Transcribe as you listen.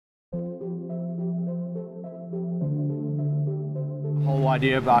whole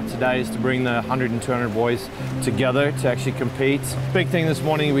idea about today is to bring the 100 and 200 boys together to actually compete. Big thing this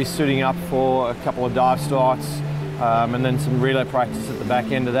morning, we're suiting up for a couple of dive starts and then some relay practice at the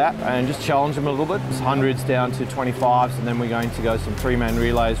back end of that, and just challenge them a little bit. It's hundreds down to 25s, and then we're going to go some 3-man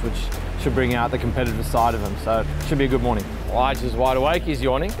relays, which should bring out the competitive side of them. So it should be a good morning. Lige is wide awake, he's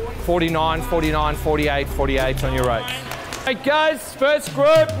yawning. 49, 49, 48, 48 on your rates. Hey guys, first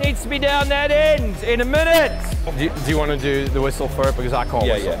group needs to be down that end in a minute. Do you want to do the whistle for it? Because I can't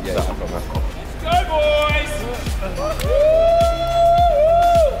whistle. Yeah. So. Let's go, boys!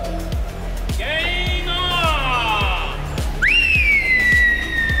 Game on!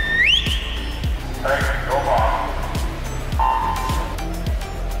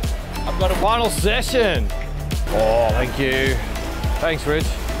 I've got a final session. Oh, thank you. Thanks, Rich.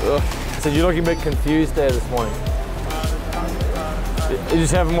 Ugh. So you're looking a bit confused there this morning. You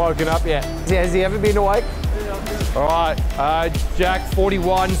just haven't woken up yet. Has he ever been awake? All right, Jack,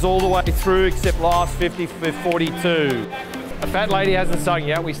 41's all the way through except last 50 with 42. A fat lady hasn't sung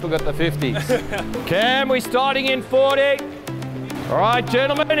yet, we still got the 50s. Cam, we're starting in 40. All right,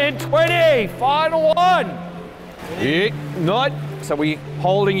 gentlemen, in 20, final one. Not. So we're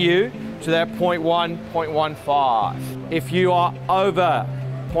holding you to that 0.1, 0.15. If you are over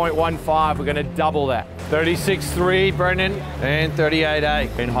 0.15, we're gonna double that. 36.3, Brendan, and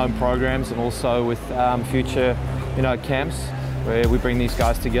 38.8. In home programs and also with future, camps, where we bring these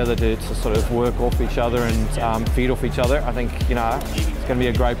guys together to sort of work off each other and feed off each other. I think, it's gonna be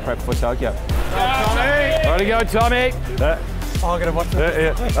a great prep for Tokyo. Tommy! Ready to go, Tommy? I'm gonna watch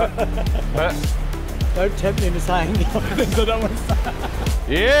it. Don't tempt me into saying things I don't want to say.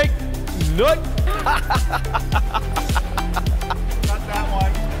 Yeah, look. Cut that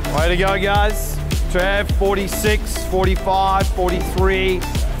one. Way to go, guys. Trav, 46, 45, 43,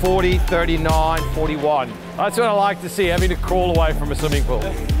 40, 39, 41. That's what I like to see, having to crawl away from a swimming pool.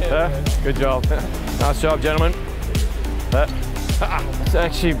 Good job. Nice job, gentlemen. It's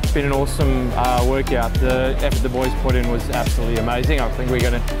actually been an awesome workout. The effort the boys put in was absolutely amazing. I think we're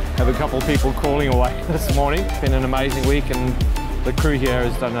going to have a couple of people crawling away this morning. It's been an amazing week, and the crew here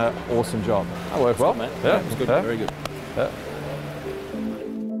has done an awesome job. That worked well, man. Yeah, it was good. Very good.